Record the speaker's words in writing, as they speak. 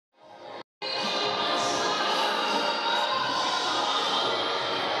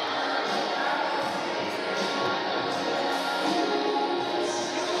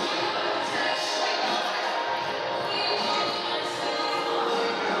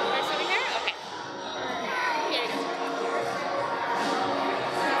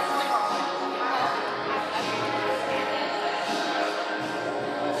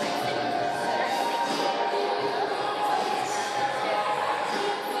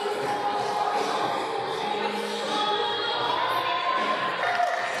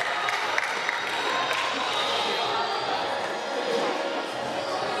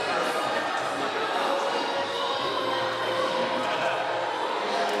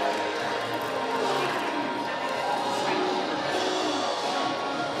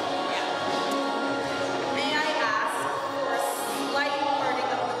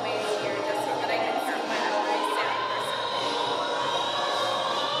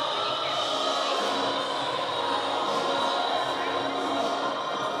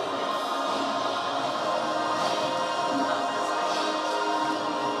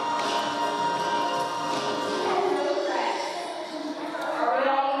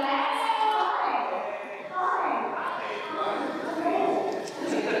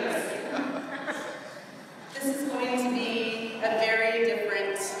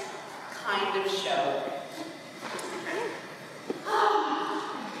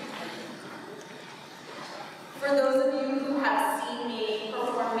For those of you who have seen me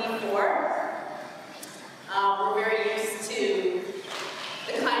perform before, we're very used to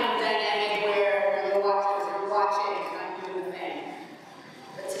the kind of dynamic where the watchers are watching and I'm doing the thing.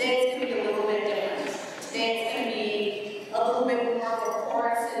 But today it's going to be a little bit different. Today it's going to be a little bit more of a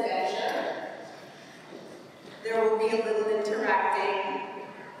chorus adventure. There will be a little interacting.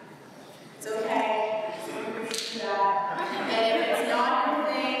 It's okay. And if it's not your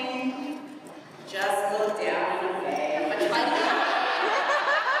thing, just look down and obey. But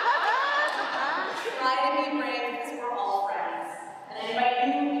try to be brave because we're all friends. And I invite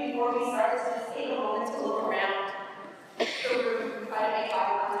you, before we start, to just take a moment to look around the room, try to make eye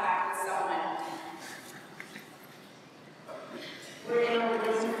contact with someone. We're in a room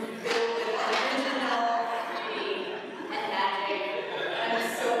filled with original beauty and magic. I'm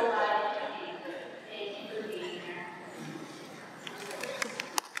so glad you came. Thank you for being here.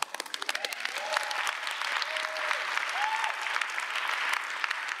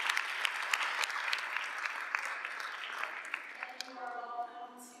 And you are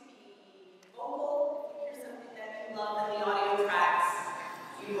welcome to be vocal. If you hear something that you love in the audio tracks,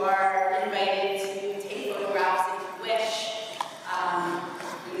 you are invited to take photographs if you wish.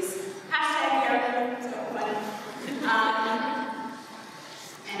 Use hashtag HairLoom, it's so fun.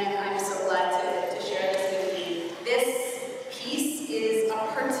 And I'm so glad to share this with you. This piece is a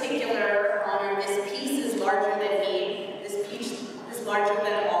particular honor. This piece is larger than me. This piece is larger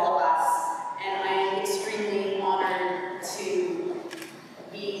than all of us. And I am extremely honored to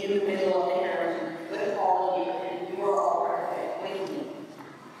be in the middle of the HairLoom with all of you, and you are all part of it with me.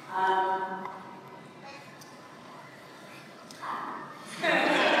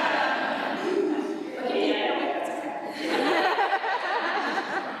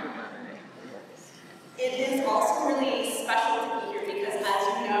 It is also really special to be here because, as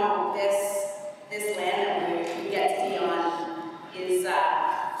you know, this land that we get to be on is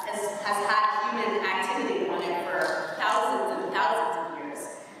has had human activity on it for thousands and thousands of years,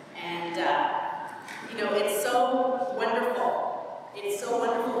 and you know, it's so wonderful. It's so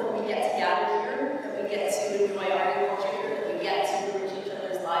wonderful that we get to gather here, that we get to enjoy agriculture here, that we get to enrich each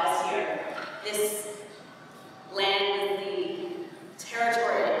other's lives here. This land is the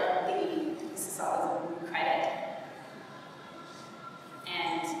territory of the Mississaugas of credit.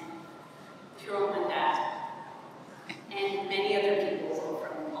 And Huron Wendat, and many other peoples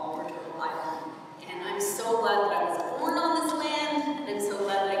from all over Turtle Island. And I'm so glad that I was born on this land, and I'm so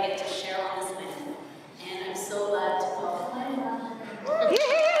glad that I get to share on this land. And I'm so glad to welcome my mom.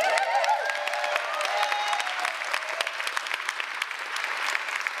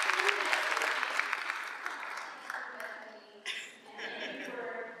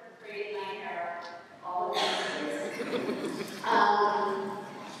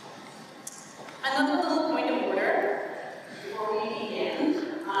 Another little point of order before we begin.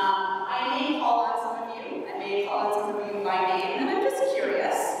 I may call on some of you. I may call on some of you by name, and I'm just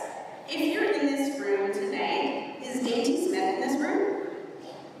curious. If you're in this room tonight, is Dainty Smith in this room?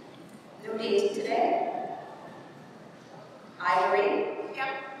 No Dainty today? Ivory? Yep.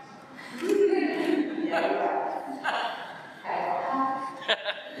 Yeah, you are.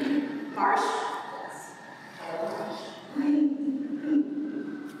 Marsh? Yes. Marsh.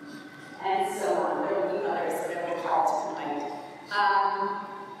 And so on. There will be others that I will call tonight.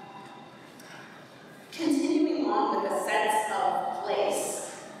 Continuing on with a sense of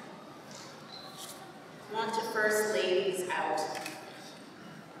place, I want to first lay these out.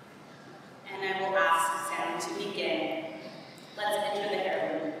 And I will ask Sam to begin. Let's enter the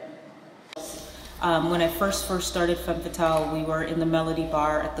HairLoom. When I first started Femme Fatale, we were in the Melody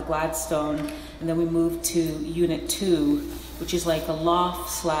Bar at the Gladstone, and then we moved to Unit 2, which is like a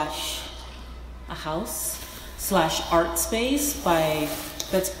loft slash a house slash art space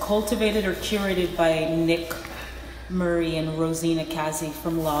that's cultivated or curated by Nick Murray and Rosina Kazi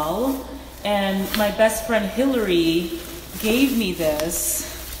from LOL. And my best friend Hillary gave me this,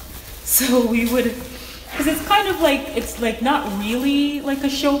 so we would, because it's kind of like, it's like not really like a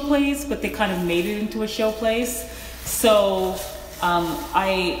show place, but they kind of made it into a show place. So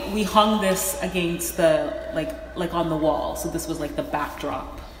we hung this against the, like on the wall. So this was like the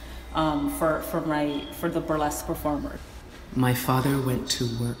backdrop for the burlesque performer. My father went to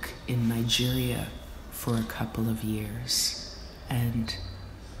work in Nigeria for a couple of years, and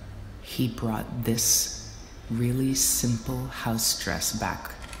he brought this really simple house dress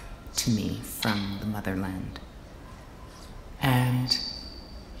back to me from the motherland. And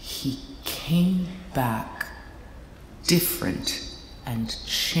he came back different and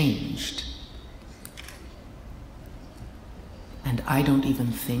changed. And I don't even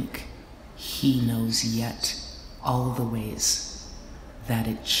think he knows yet all the ways that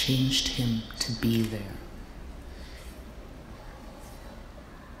it changed him to be there.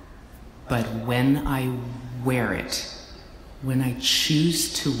 But when I wear it, when I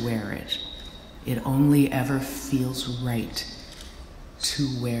choose to wear it, it only ever feels right to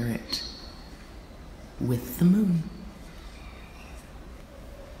wear it with the moon.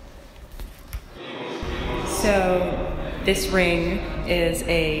 So this ring is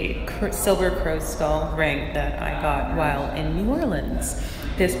a silver crow's skull ring that I got while in New Orleans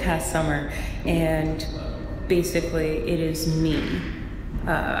this past summer, and basically it is me.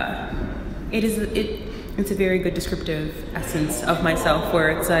 It's a very good descriptive essence of myself, where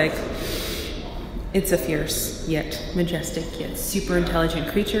it's like, it's a fierce yet majestic yet super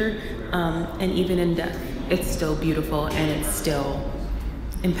intelligent creature, and even in death it's still beautiful and it's still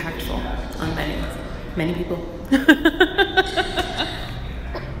impactful on many people.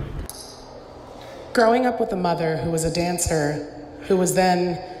 Growing up with a mother who was a dancer, who was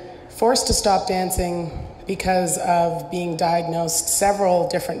then forced to stop dancing because of being diagnosed several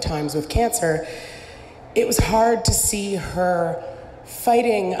different times with cancer, it was hard to see her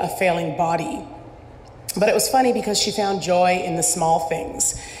fighting a failing body. But it was funny because she found joy in the small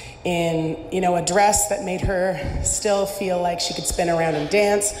things, in, a dress that made her still feel like she could spin around and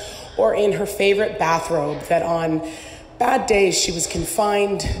dance, or in her favorite bathrobe that on bad days she was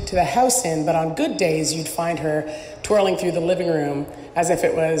confined to the house in, but on good days you'd find her twirling through the living room as if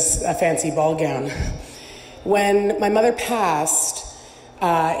it was a fancy ball gown. When my mother passed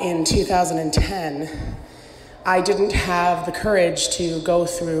in 2010, I didn't have the courage to go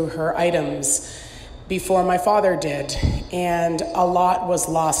through her items before my father did, and a lot was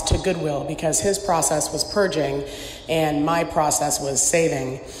lost to Goodwill because his process was purging and my process was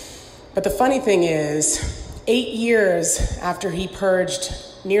saving. But the funny thing is, 8 years after he purged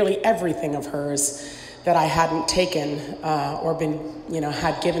nearly everything of hers that I hadn't taken or been,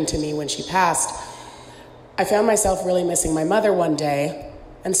 had given to me when she passed, I found myself really missing my mother one day,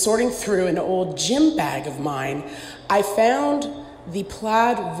 and sorting through an old gym bag of mine, I found the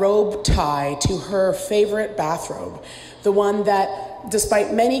plaid robe tie to her favorite bathrobe, the one that,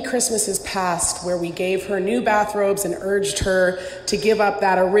 despite many Christmases past where we gave her new bathrobes and urged her to give up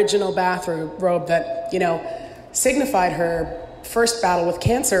that original bathrobe that, signified her first battle with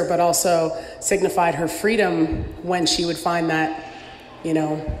cancer, but also signified her freedom when she would find that,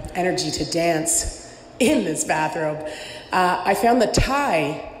 energy to dance in this bathrobe. I found the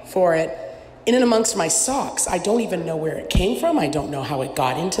tie for it in and amongst my socks. I don't even know where it came from. I don't know how it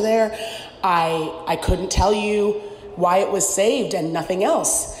got into there. I couldn't tell you why it was saved and nothing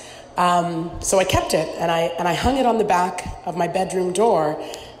else. So I kept it and I hung it on the back of my bedroom door,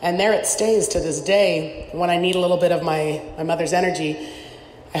 and there it stays to this day. When I need a little bit of my mother's energy,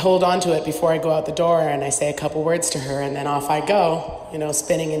 I hold on to it before I go out the door and I say a couple words to her, and then off I go,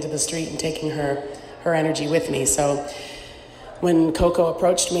 spinning into the street and taking her energy with me. So when Coco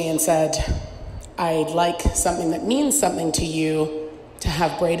approached me and said, I'd like something that means something to you to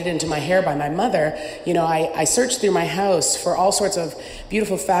have braided into my hair by my mother, I searched through my house for all sorts of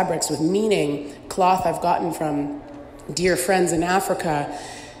beautiful fabrics with meaning, cloth I've gotten from dear friends in Africa.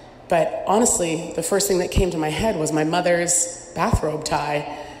 But honestly, the first thing that came to my head was my mother's bathrobe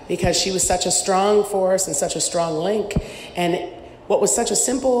tie, because she was such a strong force and such a strong link. And what was such a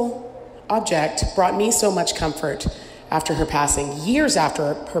simple object brought me so much comfort after her passing, years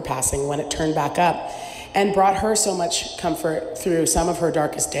after her passing, when it turned back up, and brought her so much comfort through some of her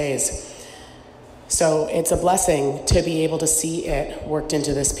darkest days. So it's a blessing to be able to see it worked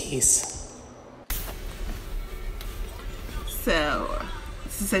into this piece. So,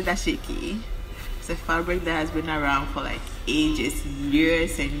 this is a dashiki. It's a fabric that has been around for like ages,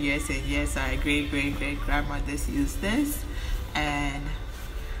 years and years and years. Our great-great-great-grandmothers used this, and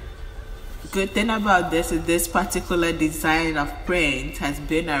good thing about this is this particular design of print has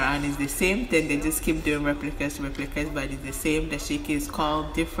been around. It's the same thing, they just keep doing replicas, but it's the same. The dashiki is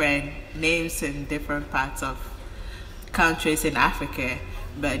called different names in different parts of countries in Africa,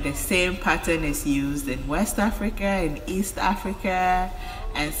 but the same pattern is used in West Africa, in East Africa,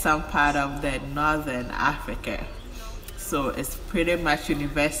 and some part of the Northern Africa. So it's pretty much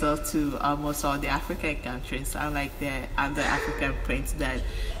universal to almost all the African countries, unlike the other African prints that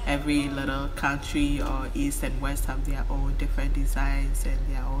every little country or East and West have their own different designs and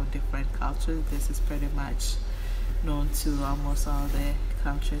their own different cultures. This is pretty much known to almost all the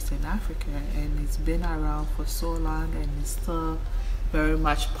countries in Africa, and it's been around for so long and it's still very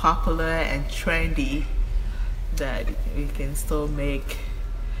much popular and trendy that we can still make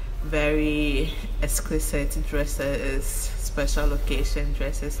very exquisite dresses, special occasion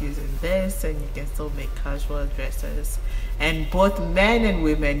dresses using this, and you can still make casual dresses. And both men and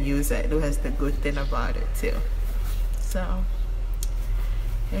women use it. That's the good thing about it too. So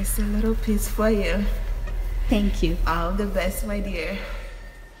it's a little piece for you. Thank you. All the best, my dear.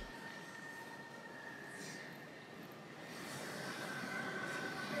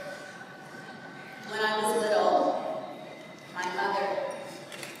 When I was little, my mother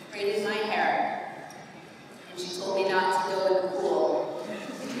braided my hair, and she told me not to go in the pool.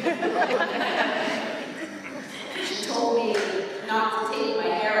 She told me not to take my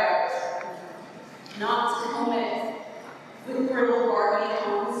hair out, not to comb it with brittle Barbie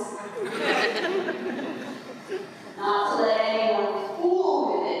combs, not to let anyone fool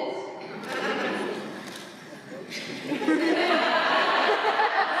with it.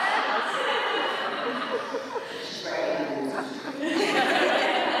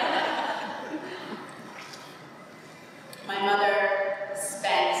 My mother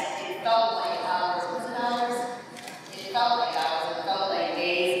spent, it felt like hours. Was it hours? It felt like hours. It felt like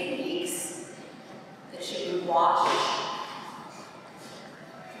days and weeks that she would wash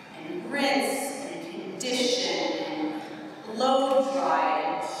and rinse and condition and blow dry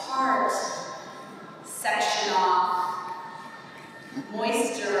and part, section off,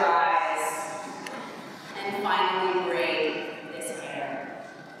 moisturize, and finally braid this hair.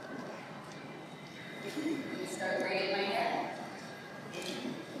 Start braiding my hair.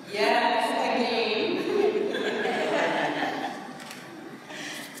 Yes, again.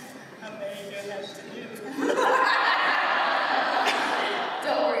 How many do you have to do?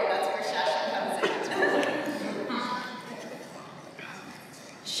 Don't worry, that's where Shasha comes in.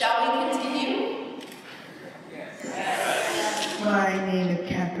 Shall we continue? My name is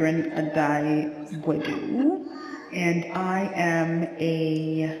Catherine Adai-Bodu, and I am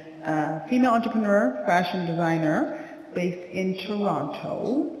a female entrepreneur, fashion designer, based in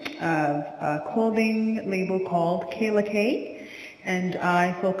Toronto, of a clothing label called Kayla K, and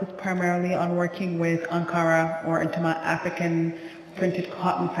I focus primarily on working with Ankara or Intima African printed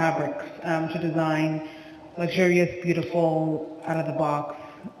cotton fabrics to design luxurious, beautiful, out-of-the-box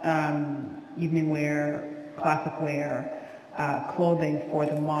evening wear, classic wear, clothing for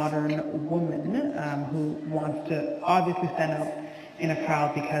the modern woman who wants to obviously stand out in a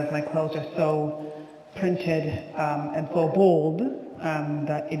crowd because my clothes are so printed and so bold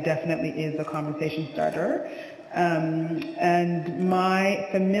that it definitely is a conversation starter. And my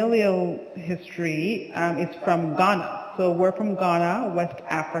familial history is from Ghana. So we're from Ghana, West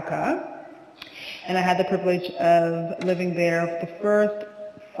Africa. And I had the privilege of living there for the first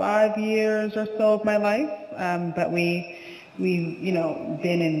 5 years or so of my life. But we've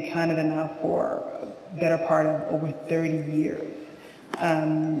been in Canada now for a better part of over 30 years.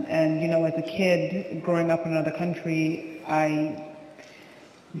 And as a kid growing up in another country, I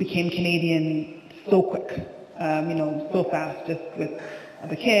became Canadian so quick, so fast, just with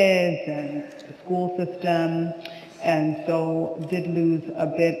the kids and the school system, and so did lose a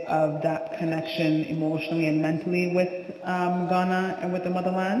bit of that connection emotionally and mentally with Ghana and with the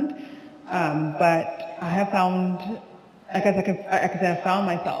motherland. But I have found, I have found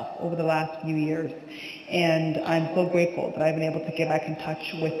myself over the last few years, and I'm so grateful that I've been able to get back in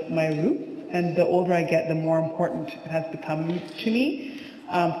touch with my roots. And the older I get, the more important it has become to me,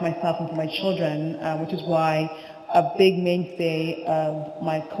 for myself and for my children, which is why a big mainstay of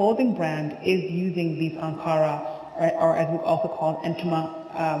my clothing brand is using these Ankara, or as we also call Intima,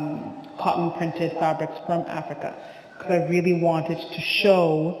 cotton printed fabrics from Africa, because I really wanted to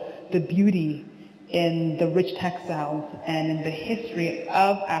show the beauty in the rich textiles and in the history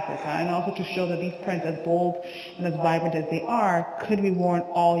of Africa, and also to show that these prints, as bold and as vibrant as they are, could be worn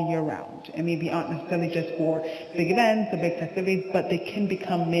all year round. And maybe aren't necessarily just for big events or big festivities, but they can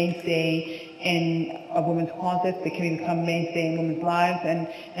become mainstay in a woman's closet, they can become mainstay in women's lives,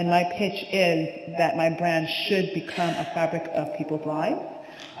 and my pitch is that my brand should become a fabric of people's lives.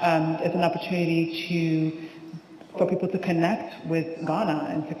 It's an opportunity for people to connect with Ghana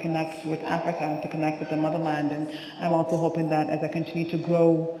and to connect with Africa and to connect with the motherland. And I'm also hoping that as I continue to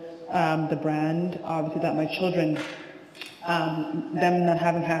grow the brand, obviously that my children, them not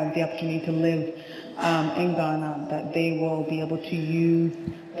having had the opportunity to live in Ghana, that they will be able to use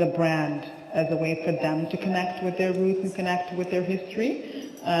the brand as a way for them to connect with their roots and connect with their history.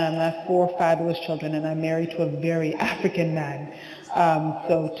 I have 4 fabulous children, and I'm married to a very African man.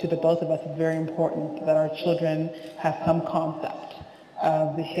 So to the both of us, it's very important that our children have some concept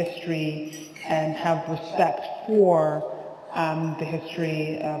of the history and have respect for the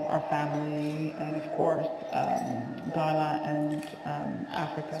history of our family, and of course Ghana and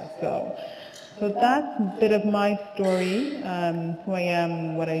Africa. So that's a bit of my story, who I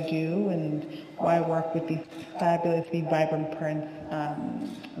am, what I do, and why I work with these fabulously vibrant prints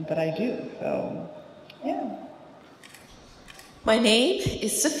that I do. So, yeah. My name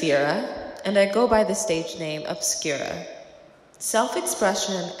is Safira, and I go by the stage name Obscura.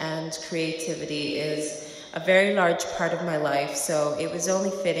 Self-expression and creativity is a very large part of my life, so it was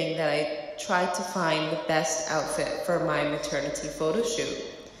only fitting that I tried to find the best outfit for my maternity photo shoot.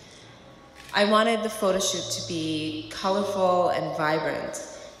 I wanted the photo shoot to be colorful and vibrant,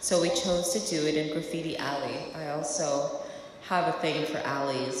 so we chose to do it in Graffiti Alley. I also have a thing for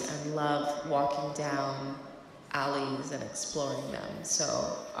alleys and love walking down alleys and exploring them,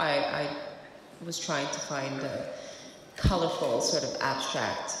 so I was trying to find a colorful, sort of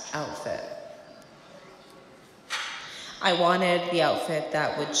abstract outfit. I wanted the outfit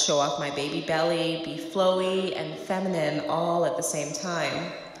that would show off my baby belly, be flowy and feminine all at the same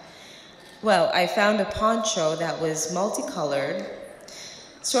time. Well, I found a poncho that was multicolored,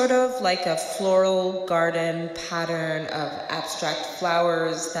 sort of like a floral garden pattern of abstract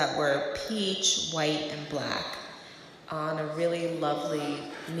flowers that were peach, white, and black on a really lovely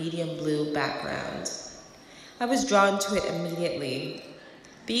medium blue background. I was drawn to it immediately.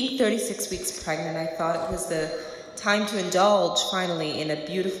 Being 36 weeks pregnant, I thought it was the time to indulge finally in a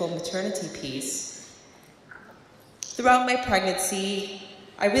beautiful maternity piece. Throughout my pregnancy,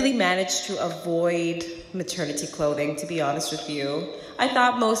 I really managed to avoid maternity clothing, to be honest with you. I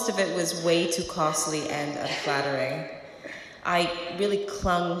thought most of it was way too costly and unflattering. I really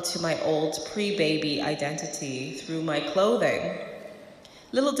clung to my old pre-baby identity through my clothing.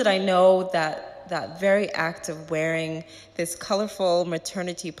 Little did I know that very act of wearing this colorful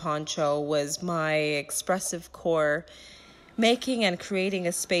maternity poncho was my expressive core, making and creating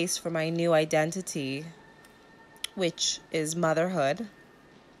a space for my new identity, which is motherhood,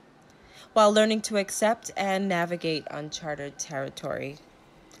 while learning to accept and navigate uncharted territory.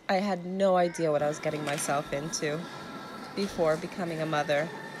 I had no idea what I was getting myself into before becoming a mother.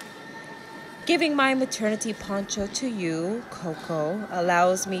 Giving my maternity poncho to you, Coco,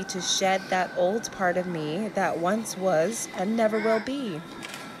 allows me to shed that old part of me that once was and never will be.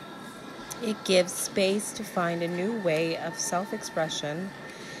 It gives space to find a new way of self-expression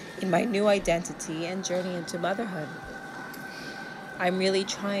in my new identity and journey into motherhood. I'm really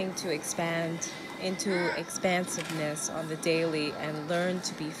trying to expand into expansiveness on the daily and learn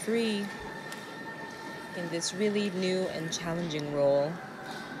to be free in this really new and challenging role.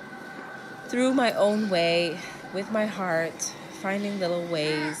 Through my own way, with my heart, finding little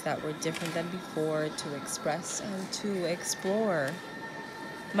ways that were different than before to express and to explore.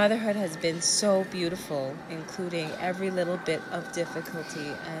 Motherhood has been so beautiful, including every little bit of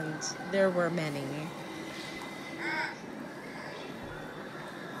difficulty, and there were many.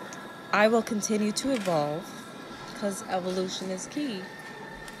 I will continue to evolve because evolution is key.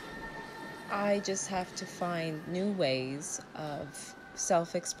 I just have to find new ways of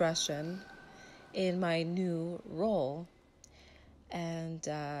self-expression in my new role, and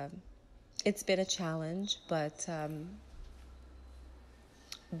it's been a challenge, but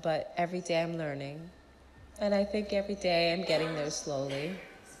every day I'm learning, and I think every day I'm getting there slowly.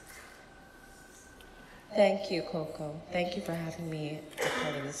 Thank you, Coco. Thank you for having me a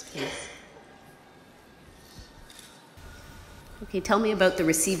part of this piece. Okay, tell me about the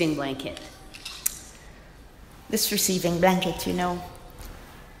receiving blanket. This receiving blanket,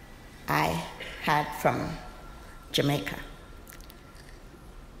 I had from Jamaica.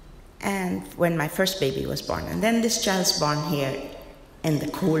 And when my first baby was born, and then this child's born here in the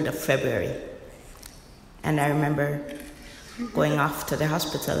cold of February. And I remember going off to the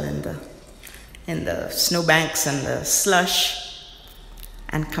hospital in the snowbanks and the slush,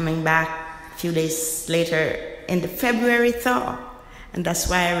 and coming back a few days later in the February thaw. And that's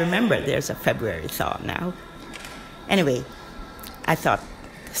why I remember there's a February thaw now. Anyway, I thought,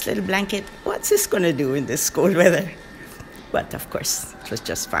 this little blanket, what's this going to do in this cold weather? But of course, it was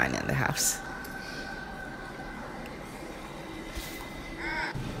just fine in the house.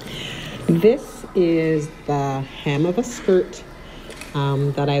 This is the hem of a skirt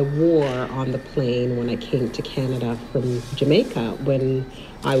that I wore on the plane when I came to Canada from Jamaica when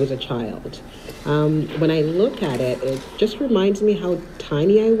I was a child. When I look at it, it just reminds me how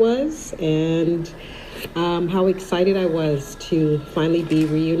tiny I was and how excited I was to finally be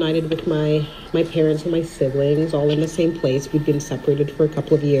reunited with my parents and my siblings, all in the same place. We'd been separated for a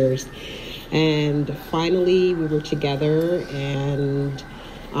couple of years. And finally, we were together, and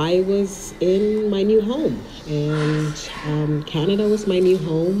I was in my new home, and Canada was my new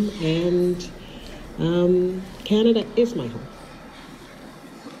home, and Canada is my home.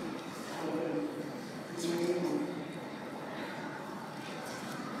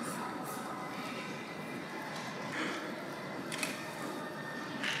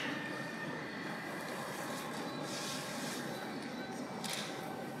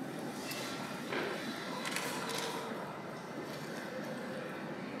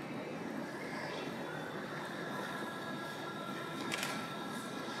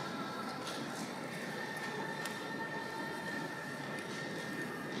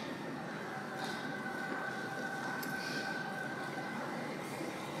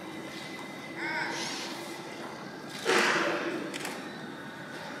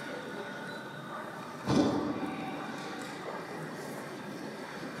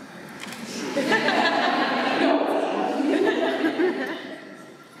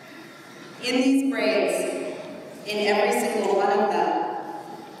 In these braids, in every single one of them,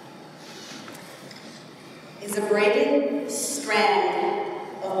 is a braided strand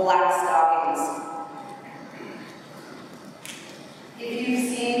of black stockings. If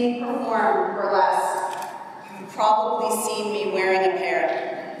you've seen me perform burlesque, you've probably seen me wearing a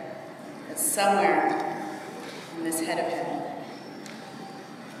pair. It's somewhere on this head of hair.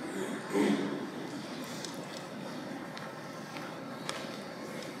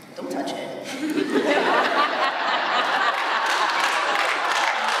 Don't touch it.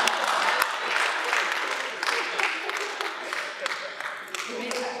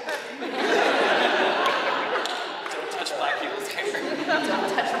 Don't touch black people's hair. Don't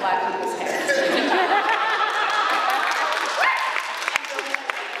touch black people's hair.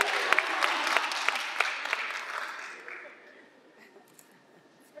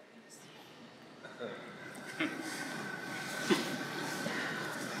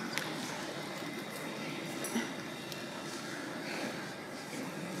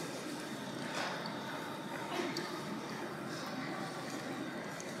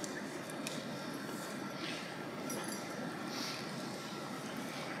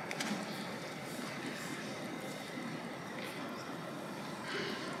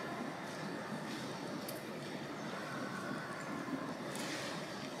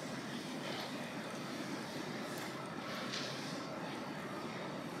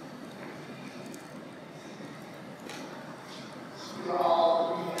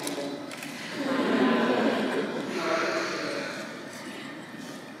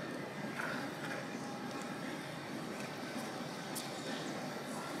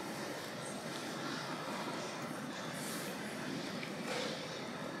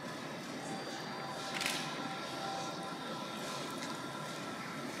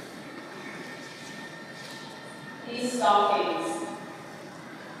 These stockings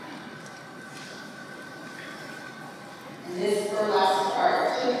and this burlesque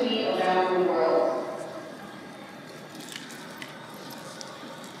art took me around the world.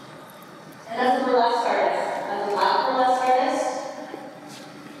 And as a burlesque artist, as a black burlesque artist,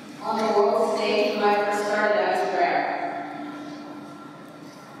 on the world stage when I first started, I was rare.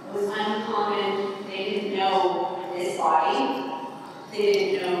 It was uncommon. They didn't know this body. They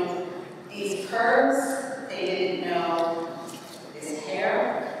didn't know these curves. They didn't know his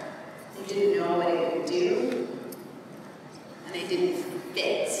hair. They didn't know what it would do. And they didn't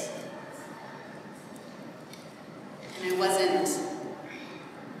fit. And I wasn't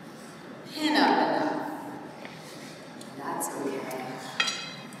pin up enough. That's okay.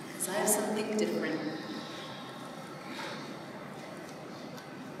 Because I have something different.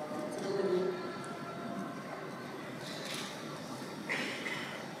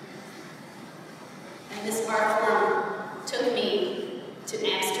 And this art form took me to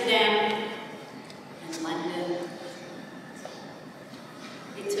Amsterdam and London.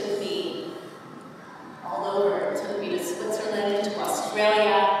 It took me all over. It took me to Switzerland, to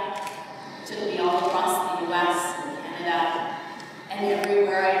Australia. It took me all across the US and Canada. And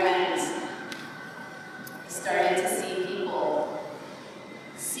everywhere I went, I started to see people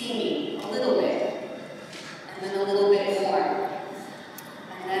see me a little bit, and then a little bit more.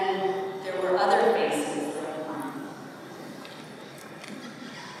 And then there were other faces like mine.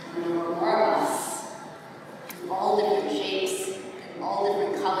 And there were more of us, in all different shapes, in all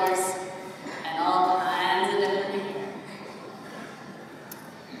different colors, and all kinds of different hair.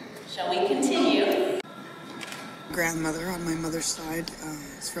 Shall we continue? Grandmother on my mother's side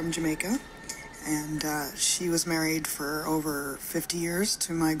is from Jamaica, and she was married for over 50 years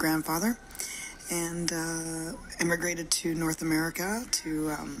to my grandfather, and immigrated to North America,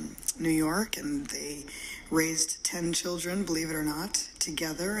 to New York, and they raised 10 children, believe it or not,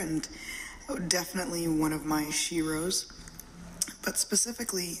 together, and definitely one of my sheroes. But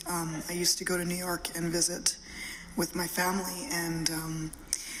specifically, I used to go to New York and visit with my family, and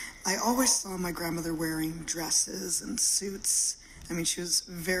I always saw my grandmother wearing dresses and suits. I mean, she was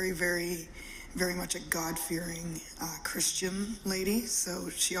very, very, very much a God-fearing Christian lady, so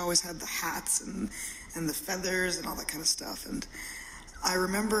she always had the hats and the feathers and all that kind of stuff. And I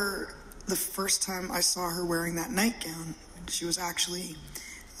remember the first time I saw her wearing that nightgown. She was actually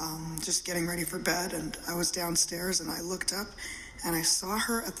just getting ready for bed, and I was downstairs, and I looked up, and I saw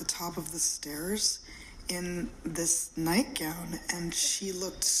her at the top of the stairs in this nightgown, and she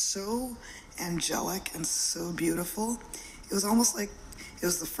looked so angelic and so beautiful. It was almost like it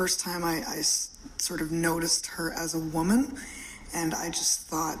was the first time I sort of noticed her as a woman, and I just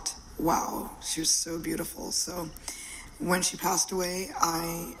thought, wow, she was so beautiful. So when she passed away,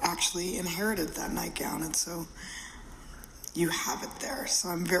 I actually inherited that nightgown, and so you have it there. So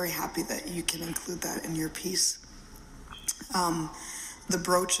I'm very happy that you can include that in your piece. The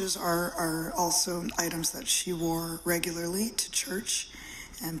brooches are also items that she wore regularly to church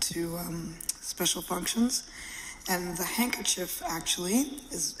and to special functions. And the handkerchief actually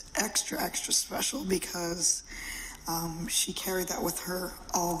is extra, extra special because she carried that with her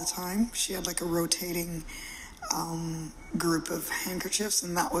all the time. She had like a rotating group of handkerchiefs,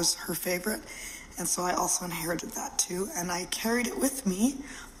 and that was her favorite. And so I also inherited that too. And I carried it with me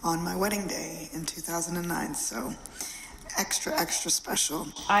on my wedding day in 2009. So extra, extra special.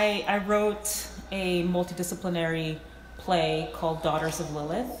 I wrote a multidisciplinary play called Daughters of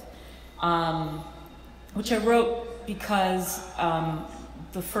Lilith, which I wrote because I'm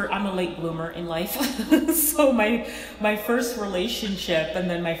a late bloomer in life. So my first relationship and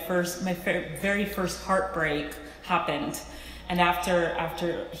then my very first heartbreak happened. And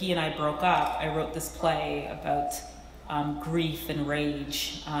after he and I broke up, I wrote this play about grief and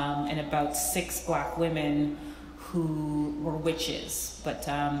rage, and about 6 Black women who were witches,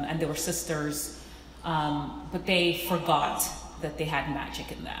 and they were sisters, but they forgot that they had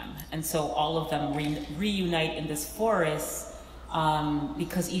magic in them. And so all of them reunite in this forest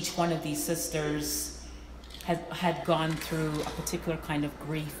because each one of these sisters had gone through a particular kind of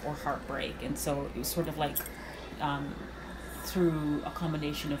grief or heartbreak. And so it was sort of like through a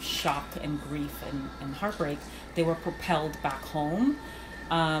combination of shock and grief and heartbreak, they were propelled back home.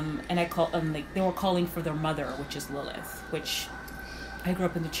 And they were calling for their mother, which is Lilith, which I grew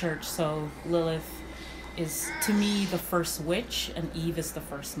up in the church. So Lilith is, to me, the first witch, and Eve is the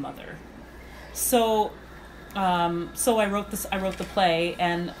first mother. So I wrote the play,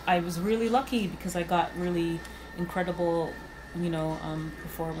 and I was really lucky because I got really incredible,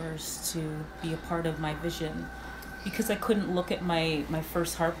 performers to be a part of my vision. Because I couldn't look at my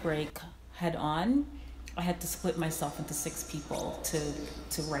first heartbreak head on, I had to split myself into 6 people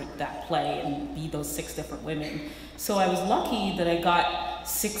to write that play and be those 6 different women. So I was lucky that I got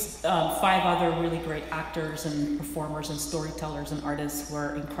 5 other really great actors and performers and storytellers and artists who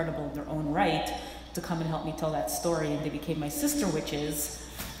are incredible in their own right to come and help me tell that story, and they became my sister witches.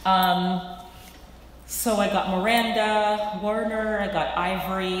 So I got Miranda Warner, I got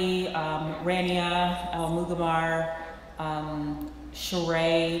Ivory, Rania, Mugamar,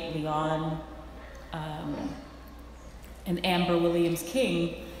 Sheree, Leon, and Amber Williams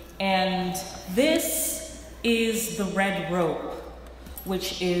King. And this is the red rope,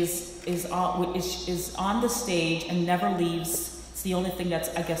 which is on the stage and never leaves. It's the only thing that's,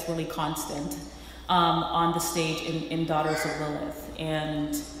 I guess, really constant on the stage in Daughters of Lilith.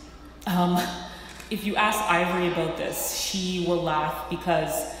 And if you ask Ivory about this, she will laugh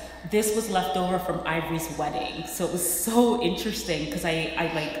because this was left over from Ivory's wedding. So it was so interesting because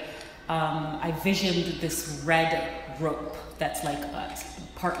I visioned this red rope that's like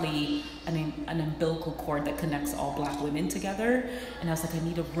partly an umbilical cord that connects all Black women together. And I was like, I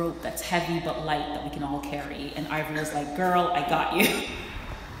need a rope that's heavy but light that we can all carry. And Ivory was like, girl, I got you.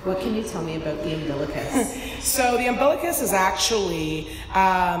 What can you tell me about the umbilicus? So the umbilicus is actually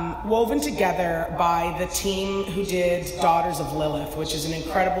woven together by the team who did Daughters of Lilith, which is an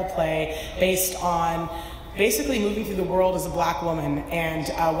incredible play based on basically moving through the world as a Black woman and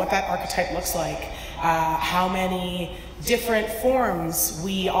what that archetype looks like, how many different forms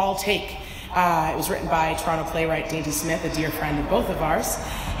we all take. It was written by Toronto playwright Dainty Smith, a dear friend of both of ours.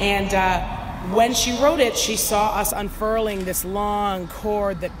 And when she wrote it, she saw us unfurling this long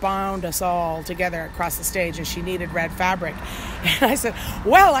cord that bound us all together across the stage, and she needed red fabric. And I said,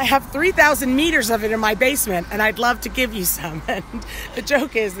 well, I have 3,000 meters of it in my basement, and I'd love to give you some. And the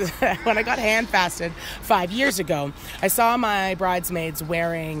joke is that when I got hand-fasted 5 years ago, I saw my bridesmaids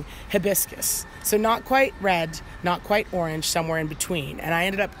wearing hibiscus. So not quite red, not quite orange, somewhere in between. And I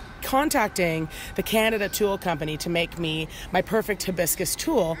ended up contacting the Canada tool company to make me my perfect hibiscus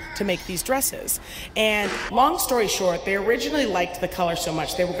tool to make these dresses. And long story short, they originally liked the color so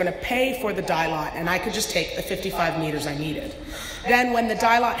much they were going to pay for the dye lot, and I could just take the 55 meters I needed. Then when the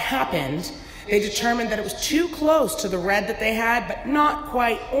dye lot happened, they determined that it was too close to the red that they had, but not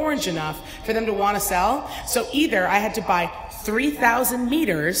quite orange enough for them to want to sell. So either I had to buy 3,000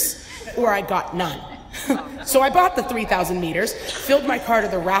 meters or I got none. So I bought the 3,000 meters, filled my car to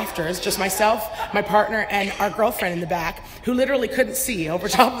the rafters, just myself, my partner, and our girlfriend in the back, who literally couldn't see over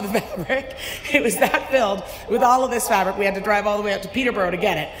top of the fabric. It was that filled with all of this fabric. We had to drive all the way up to Peterborough to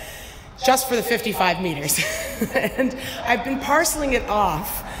get it, just for the 55 meters. And I've been parceling it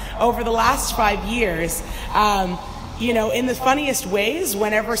off over the last 5 years, you know, in the funniest ways.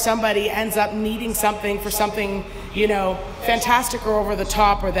 Whenever somebody ends up needing something for something, you know, fantastic or over the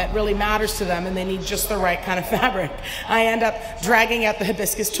top, or that really matters to them, and they need just the right kind of fabric, I end up dragging out the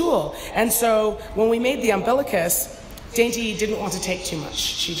hibiscus tool. And so when we made the umbilicus, Dainty didn't want to take too much.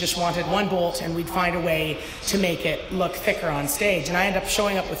 She just wanted one bolt, and we'd find a way to make it look thicker on stage. And I ended up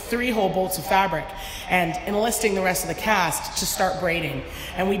showing up with 3 whole bolts of fabric and enlisting the rest of the cast to start braiding.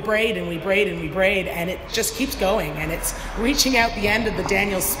 And we braid and we braid and we braid, and it just keeps going. And it's reaching out the end of the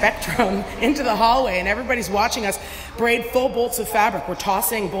Daniels spectrum into the hallway, and everybody's watching us braid full bolts of fabric. We're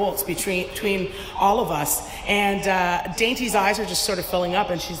tossing bolts between all of us. And Dainty's eyes are just sort of filling up,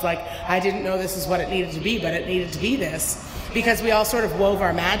 and she's like, I didn't know this is what it needed to be, but it needed to be this. Because we all sort of wove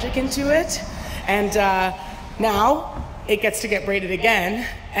our magic into it. And now it gets to get braided again,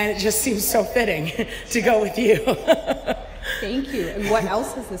 and it just seems so fitting to go with you. Thank you. And what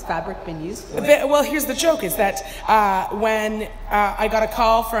else has this fabric been used for? Well, here's the joke, is that when I got a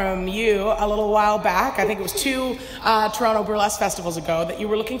call from you a little while back, I think it was 2 Toronto burlesque festivals ago, that you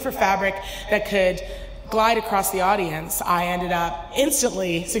were looking for fabric that could glide across the audience, I ended up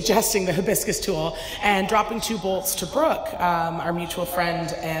instantly suggesting the hibiscus tool and dropping 2 bolts to Brooke, our mutual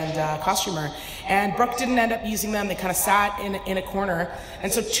friend and costumer. And Brooke didn't end up using them. They kind of sat in a corner.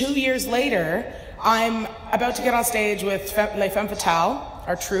 And so 2 years later, I'm about to get on stage with Les Femmes Fatales,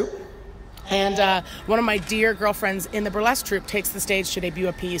 our troupe. And one of my dear girlfriends in the burlesque troupe takes the stage to debut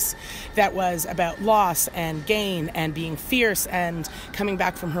a piece that was about loss and gain and being fierce and coming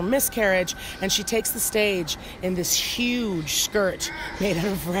back from her miscarriage. And she takes the stage in this huge skirt made out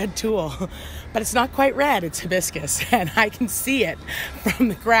of red tulle. But it's not quite red, it's hibiscus. And I can see it from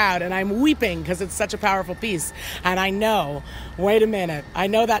the crowd, and I'm weeping because it's such a powerful piece. And I know, wait a minute, I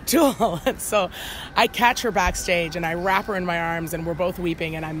know that tulle. And so I catch her backstage and I wrap her in my arms, and we're both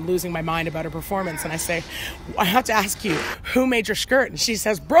weeping, and I'm losing my mind about her performance. And I say, I have to ask you, who made your skirt? And she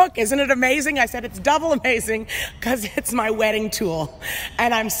says, Brooke, isn't it amazing? I said, it's double amazing because it's my wedding tulle.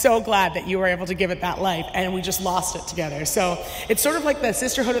 And I'm so glad that you were able to give it that life, and we just lost it together. So it's sort of like the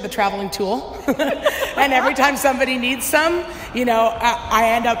sisterhood of the traveling tulle. And every time somebody needs some, you know, I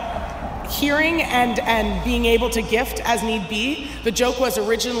end up hearing and being able to gift as need be. The joke was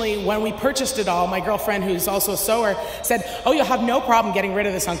originally when we purchased it all, my girlfriend, who's also a sewer, said, oh, you'll have no problem getting rid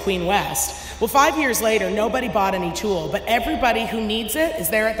of this on Queen West. Well, 5 years later, nobody bought any tulle, but everybody who needs it is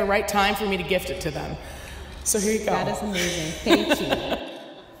there at the right time for me to gift it to them. So here you go. That is amazing. Thank you.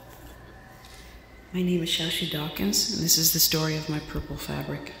 My name is Shashi Dawkins, and this is the story of my purple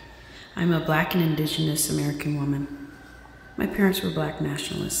fabric. I'm a Black and Indigenous American woman. My parents were Black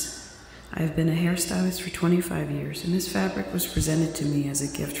nationalists. I have been a hairstylist for 25 years, and this fabric was presented to me as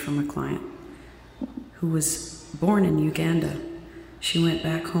a gift from a client who was born in Uganda. She went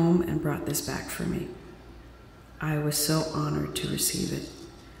back home and brought this back for me. I was so honored to receive it.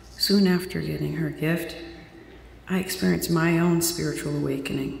 Soon after getting her gift, I experienced my own spiritual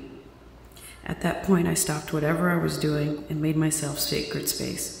awakening. At that point, I stopped whatever I was doing and made myself sacred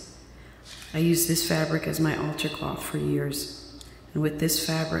space. I used this fabric as my altar cloth for years, and with this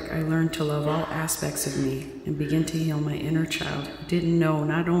fabric I learned to love all aspects of me and begin to heal my inner child who didn't know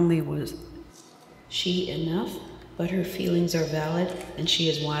not only was she enough, but her feelings are valid and she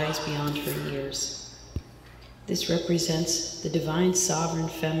is wise beyond her years. This represents the divine, sovereign,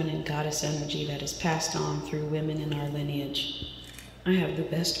 feminine goddess energy that is passed on through women in our lineage. I have the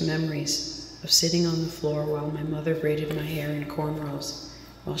best memories of sitting on the floor while my mother braided my hair in cornrows,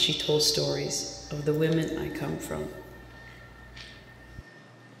 while she told stories of the women I come from.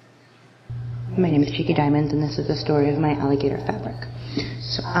 My name is Cheeky Diamonds, and this is the story of my alligator fabric.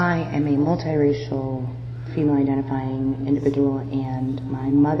 So I am a multiracial, female-identifying individual, and my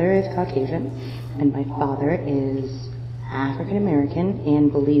mother is Caucasian, and my father is African-American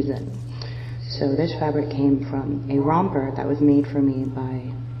and Belizean. So this fabric came from a romper that was made for me by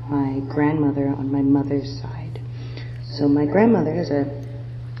my grandmother on my mother's side. So my grandmother is a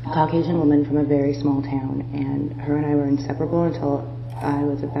Caucasian woman from a very small town, and her and I were inseparable until I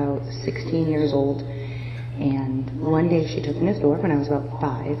was about 16 years old. And one day she took me to the store when I was about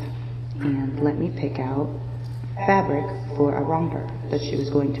 5 and let me pick out fabric for a romper that she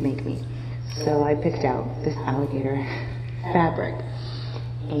was going to make me. So I picked out this alligator fabric,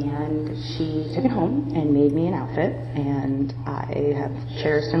 and she took it home and made me an outfit, and I have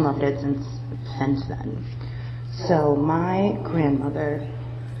cherished and loved it since then. So my grandmother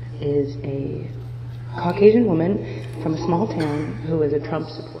is a Caucasian woman from a small town who is a Trump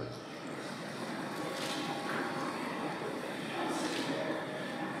supporter.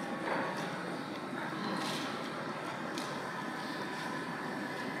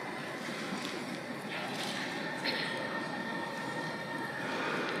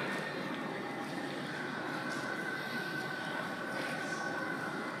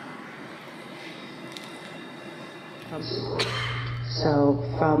 So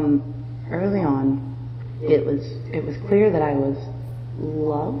from early on, it was clear that I was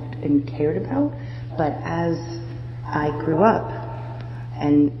loved and cared about, but as I grew up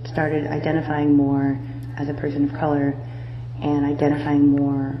and started identifying more as a person of color and identifying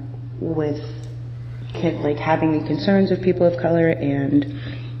more with having the concerns of people of color and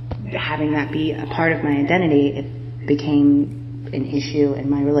having that be a part of my identity, it became an issue in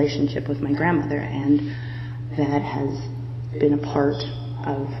my relationship with my grandmother, and that has been a part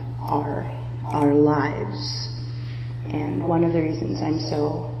of our lives. And one of the reasons I'm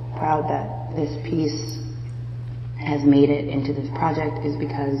so proud that this piece has made it into this project is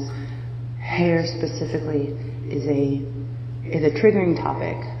because hair specifically is a triggering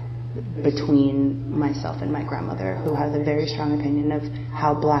topic between myself and my grandmother, who has a very strong opinion of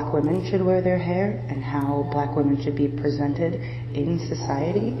how black women should wear their hair and how black women should be presented in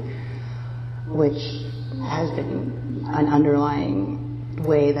society, which has been an underlying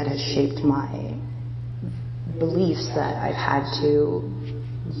way that has shaped my beliefs that I've had to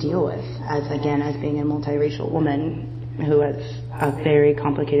deal with as being a multiracial woman who has a very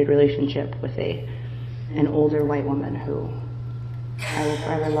complicated relationship with an older white woman who I will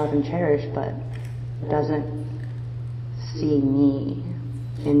forever love and cherish, but doesn't see me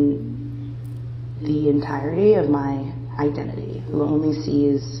in the entirety of my identity, who only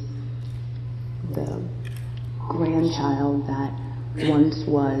sees the grandchild that once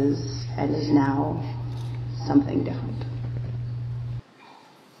was and is now something different.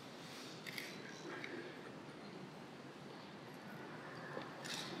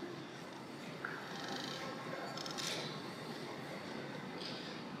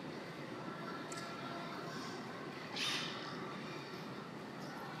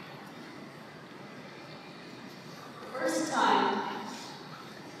 First time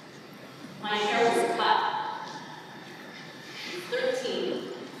my hair was cut, 13.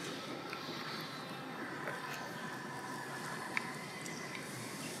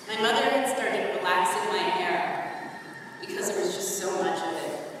 My mother had started relaxing my hair because there was just so much of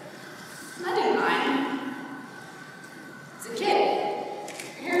it. I didn't mind. As a kid,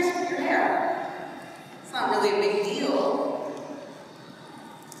 your hair is your hair. It's not really a big deal.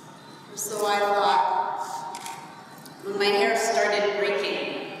 So I thought, when my hair started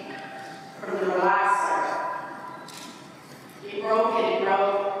breaking from the relaxer, it broke and it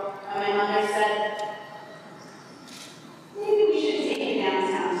broke, and my mother said, maybe we should take you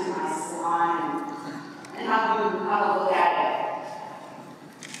downtown to my salon and have a look at it.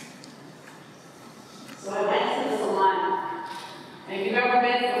 So I went to the salon, and if you've ever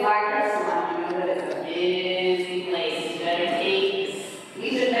been to the black hair salon, you know that it's a busy place. You better take this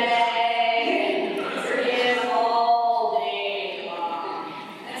sleeping bag and put her in all day long.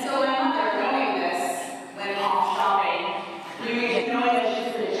 And so my mother, knowing this, went off shopping, knowing that she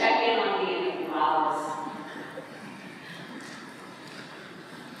was going to check in on me in a few hours.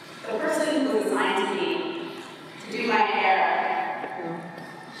 The person who was assigned to me to do my hair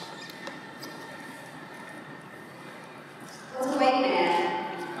was a white man.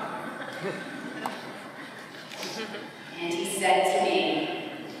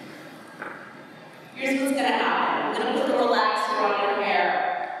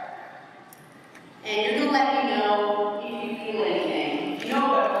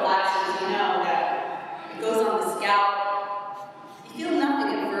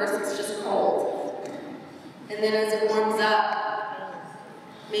 And then as it warms up,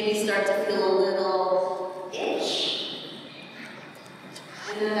 maybe start to feel a little itch.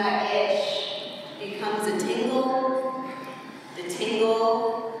 And then that itch becomes a tingle. The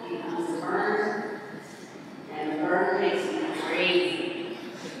tingle becomes a burn. And the burn makes me crazy.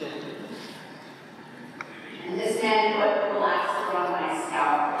 And this man put relaxer on my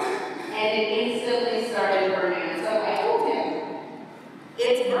scalp. And it instantly started burning. So I told him,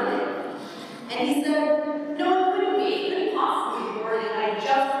 it's burning. And he said, no, it couldn't be. It couldn't possibly be burning. I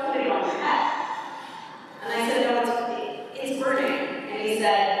just put it on your head. And I said, no, it's burning. And he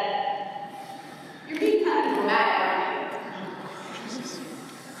said, you're being kind of dramatic, aren't you?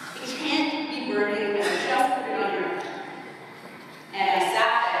 It can't be burning. I just put it on your head. And I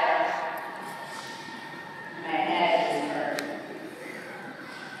sat there. My head is burned.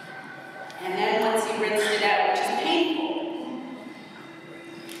 And then once he rinsed it out, which is painful.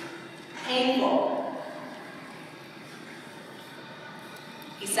 Painful.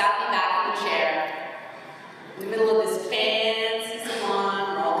 He sat me back in the chair, in the middle of this fancy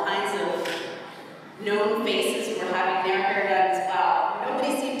salon where all kinds of known faces were having their hair done as well.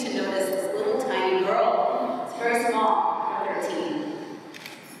 Nobody seemed to notice this little tiny girl. It's very small, 13.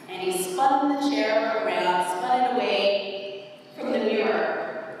 And he spun the chair around, spun it away from the mirror.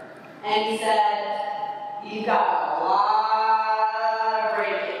 And he said, you've got a lot of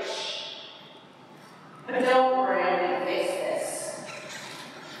breakage. But don't worry, I'm going to fix this.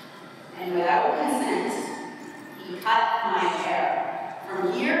 And without consent, he cut my hair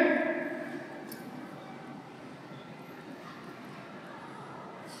from here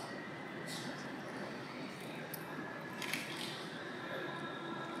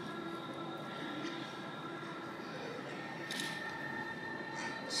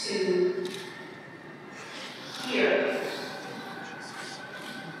to here.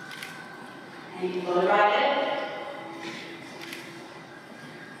 And you blow dry it.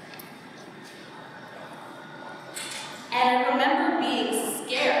 And I remember being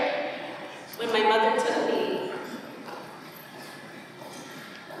scared when my mother took me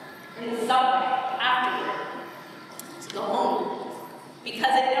in the subway afterward to go home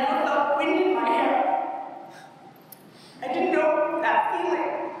because I never felt wind in my hair. I didn't know that feeling.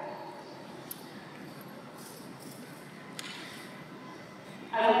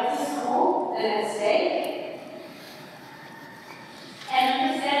 I went to school the next day and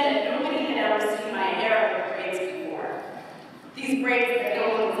understand that nobody had ever seen my hair with braids before. These braids that no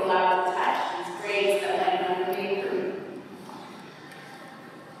one was allowed to touch, these braids that went under the apron.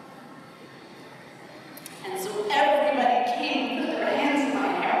 And so everybody came and put their hands in my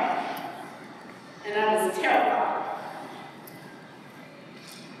hair. And I was terrified.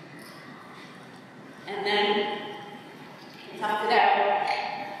 And then we toughed it out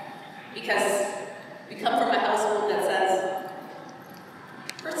because we come from a household that says,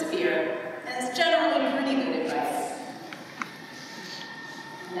 persevere. And it's generally pretty good advice.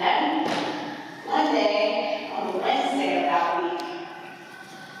 And then, one day, on the Wednesday of that week,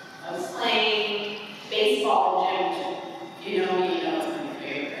 I was playing baseball in gym. You know me, you know it's my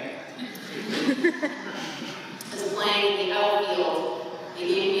favorite. I was playing in the outfield. They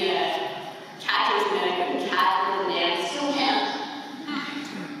gave me a catcher's mitt. I couldn't catch or dance, still can.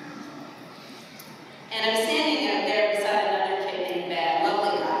 And I was standing out there beside another kid named Ben,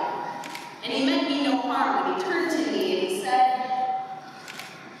 lovely guy. And he meant me no harm, but he turned to me and he said,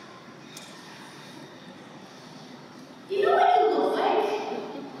 you know what you look like?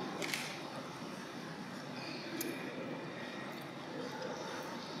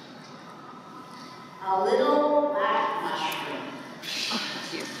 A little black mushroom.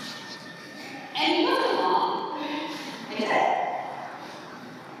 And he wasn't wrong. I did.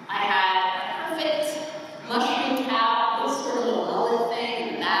 I had a perfect mushroom cap, this sort of little mullet thing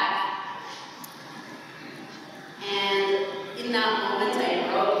in the back. And in that moment I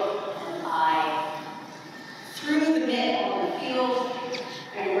broke and I threw the mitt on the field.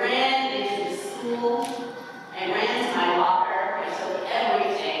 I ran into the school. I ran to my locker. I took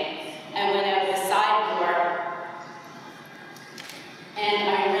everything. I went out the side door. And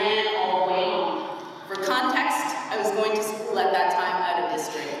I ran all the way home. For context, I was going to school at that time out of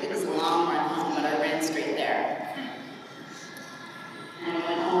district. It was a long run home, but I ran straight there. And I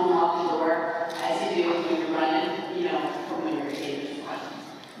went home, locked the door, as you do when you're running, you know, from when you're a kid.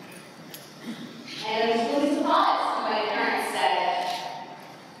 And I was really surprised when my parents said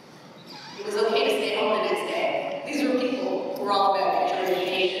it was okay to stay home the next day. These were people who were all about future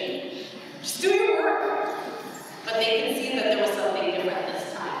education. Just do your work. But they could see that there was something different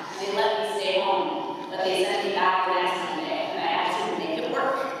this time. They let me stay home, but they sent me back the next Sunday, and I had to make it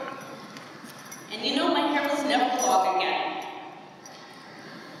work. And you know, my hair was never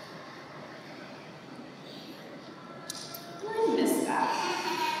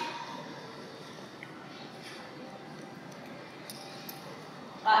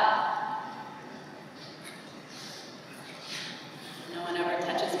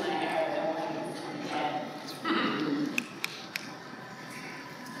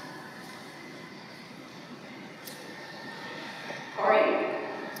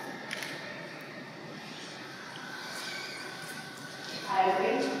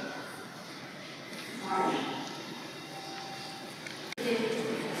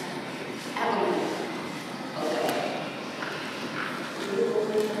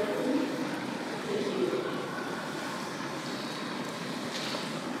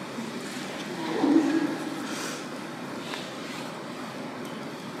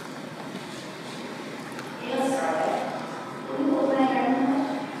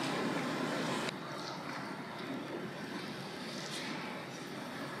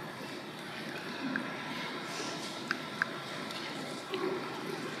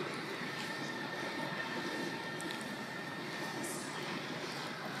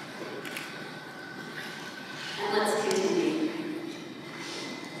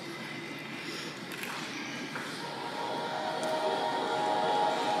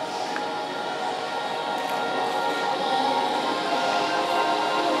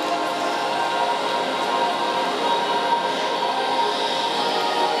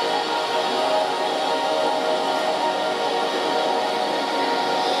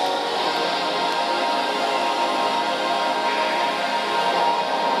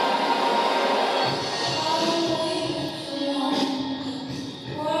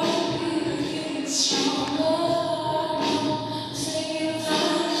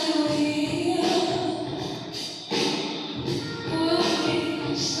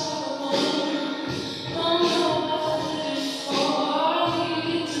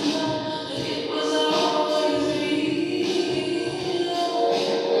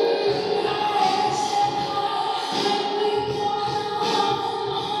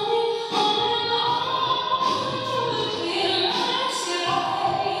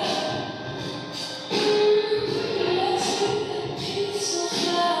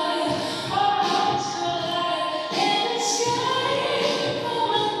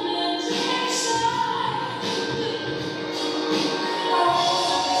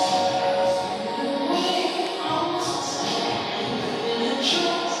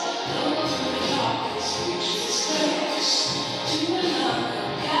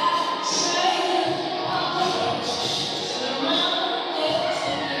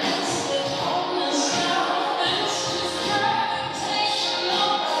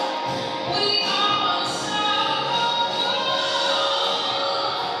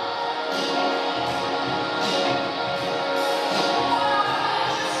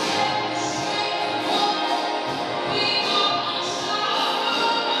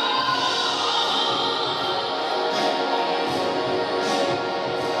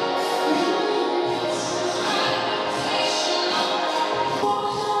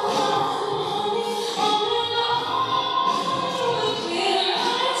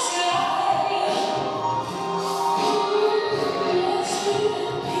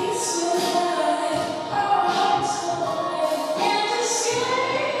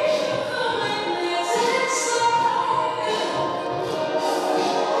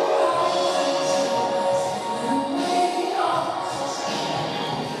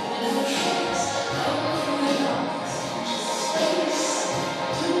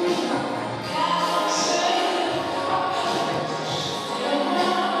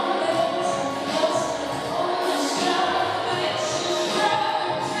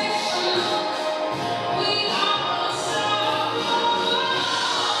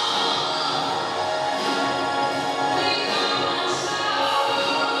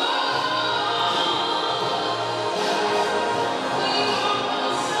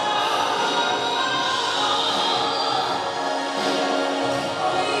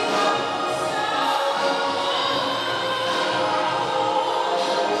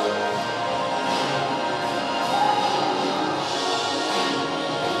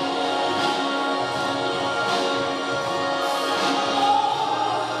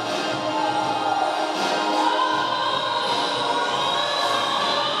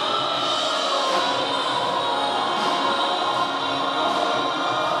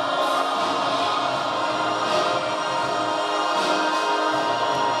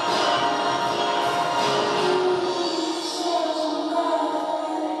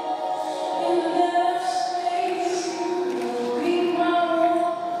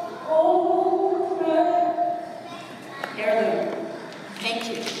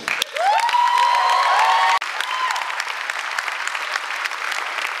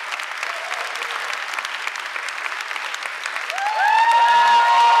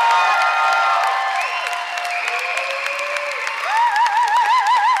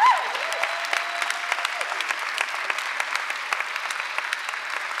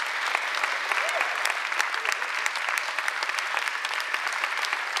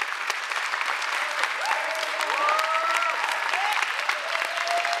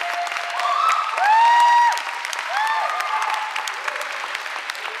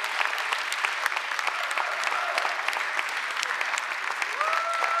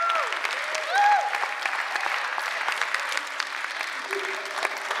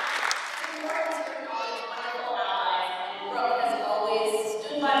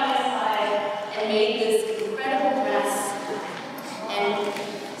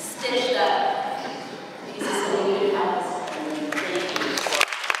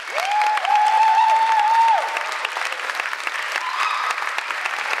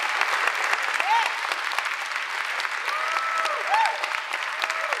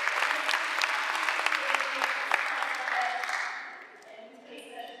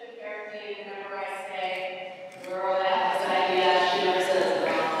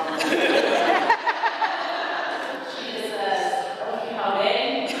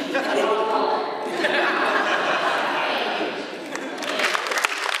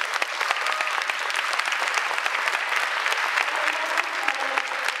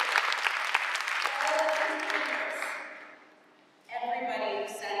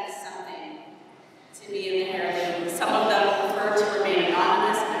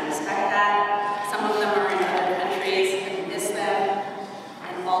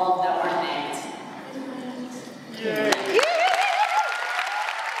all of